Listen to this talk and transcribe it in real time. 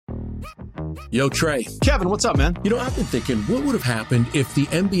Yo, Trey. Kevin, what's up, man? You know, I've been thinking, what would have happened if the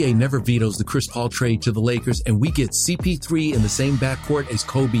NBA never vetoes the Chris Paul trade to the Lakers and we get CP3 in the same backcourt as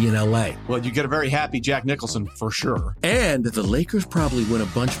Kobe in LA? Well, you get a very happy Jack Nicholson for sure. And the Lakers probably win a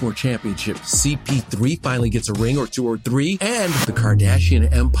bunch more championships. CP3 finally gets a ring or two or three, and the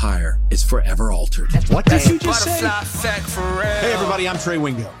Kardashian empire is forever altered. What did you just say? Hey, everybody, I'm Trey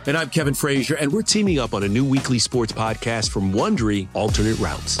Wingo. And I'm Kevin Frazier, and we're teaming up on a new weekly sports podcast from Wondery, Alternate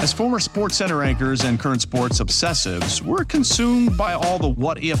Routes. As former Sports Center anchors and current sports obsessives, we're consumed by all the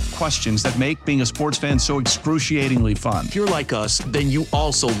what-if questions that make being a sports fan so excruciatingly fun. If you're like us, then you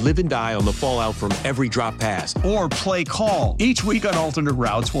also live and die on the fallout from every drop pass. Or play call. Each week on Alternate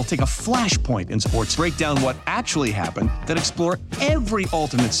Routes, we'll take a flashpoint in sports, break down what actually happened, then explore every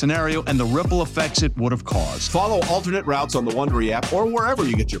alternate scenario and the ripple effects it would have caused. Follow Alternate Routes on the Wondery app or wherever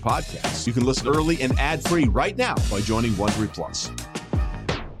you get your podcasts. You can listen early and ad-free right now by joining Wondery Plus.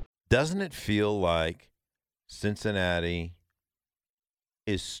 Doesn't it feel like Cincinnati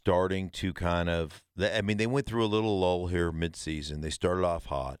is starting to kind of – I mean, they went through a little lull here midseason. They started off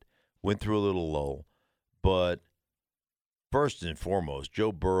hot, went through a little lull. But first and foremost,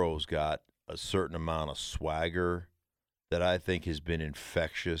 Joe Burrow's got a certain amount of swagger that I think has been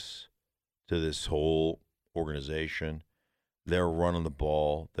infectious to this whole organization. They're running the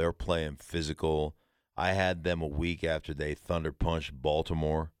ball. They're playing physical. I had them a week after they thunder punched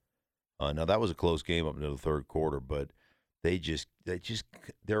Baltimore. Now that was a close game up until the third quarter, but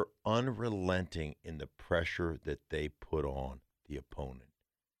they're unrelenting in the pressure that they put on the opponent.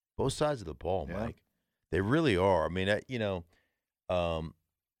 Both sides of the ball, Yeah. Mike. They really are. I mean,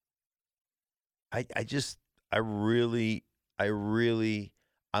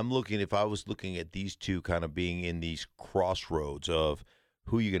 I'm looking, if I was looking at these two kind of being in these crossroads of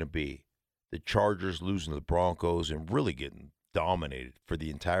who you're going to be, the Chargers losing to the Broncos and really getting dominated for the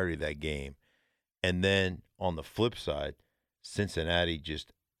entirety of that game. And then on the flip side, Cincinnati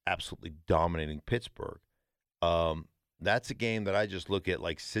just absolutely dominating Pittsburgh. That's a game that I just look at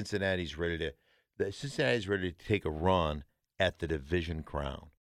like Cincinnati's ready to take a run at the division crown.